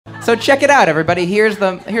So check it out, everybody. Here's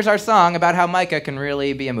our song about how Micah can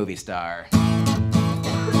really be a movie star.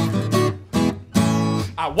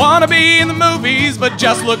 I wanna be in the movies, but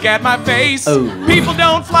just look at my face. Oh. People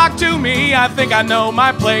don't flock to me, I think I know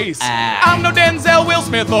my place. I'm no Denzel, Will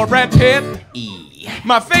Smith, or Brad Pitt.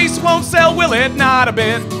 My face won't sell, will it? Not a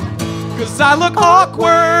bit. 'Cause I look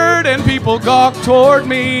awkward and people gawk toward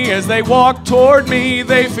me. As they walk toward me,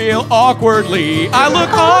 they feel awkwardly. I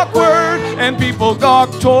look awkward and people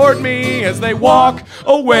gawk toward me as they walk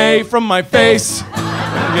away from my face.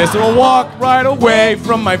 Yes, they'll walk right away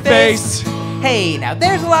from my face. Hey, now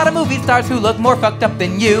there's a lot of movie stars who look more fucked up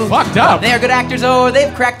than you. Fucked up? They're good actors, or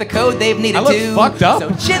they've cracked the code they've needed I look to. fucked up?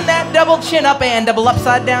 So chin that double chin up and double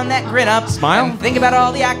upside down that grin up. Smile. And think about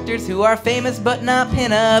all the actors who are famous but not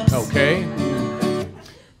pin-ups. Okay.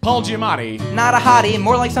 Paul Giamatti. Not a hottie,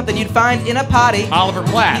 more like something you'd find in a potty. Oliver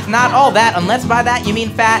Platt. He's not all that, unless by that you mean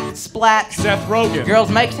fat, splat. Seth Rogen. Girls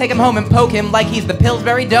might take him home and poke him like he's the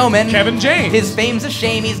Pillsbury Doman. Kevin James. His fame's a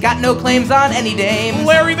shame, he's got no claims on any dames.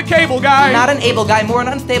 Larry the Cable Guy. Not an able guy, more an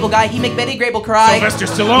unstable guy, he make Betty Grable cry. Sylvester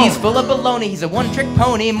Stallone. He's full of baloney, he's a one-trick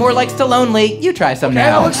pony, more like Stallonely. You try some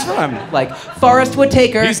now. That looks fun. Like Forrest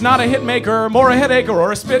Whitaker. He's not a hit maker, more a headacher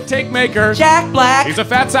or a spit take maker. Jack Black. He's a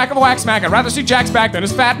fat sack of wax smack. I'd rather see Jack's back than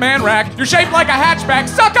his fat man rack. You're shaped like a hatchback.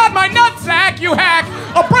 Suck on my nutsack, you hack.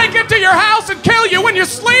 I'll break into your house and kill you when you're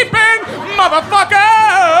sleeping, motherfucker.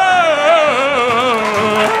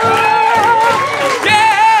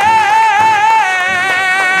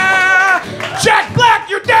 Yeah! Jack Black,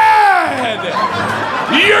 you're dead.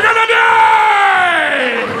 You're gonna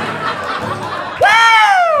die. Woo!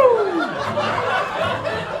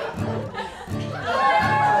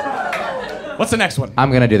 What's the next one?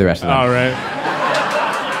 I'm gonna do the rest of them. All right.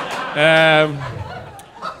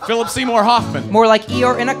 Philip Seymour Hoffman. More like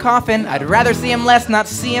Eeyore in a coffin. I'd rather see him less, not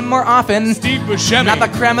see him more often. Steve Buscemi. Not the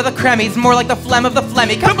creme of the cremies, more like the phlegm of the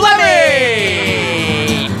phlegmy.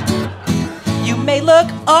 Kablemmy! You may look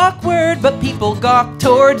awkward, but people gawk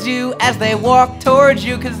towards you as they walk towards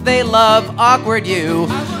you, 'cause they love awkward you.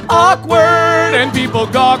 Awkward, and people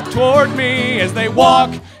gawk toward me as they walk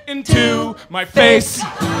into my face.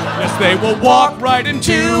 Yes, they will walk right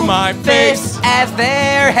into my face as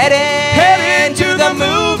they're heading to the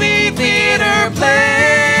movie theater place.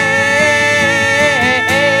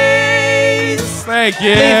 Thank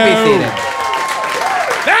you. Please be seated.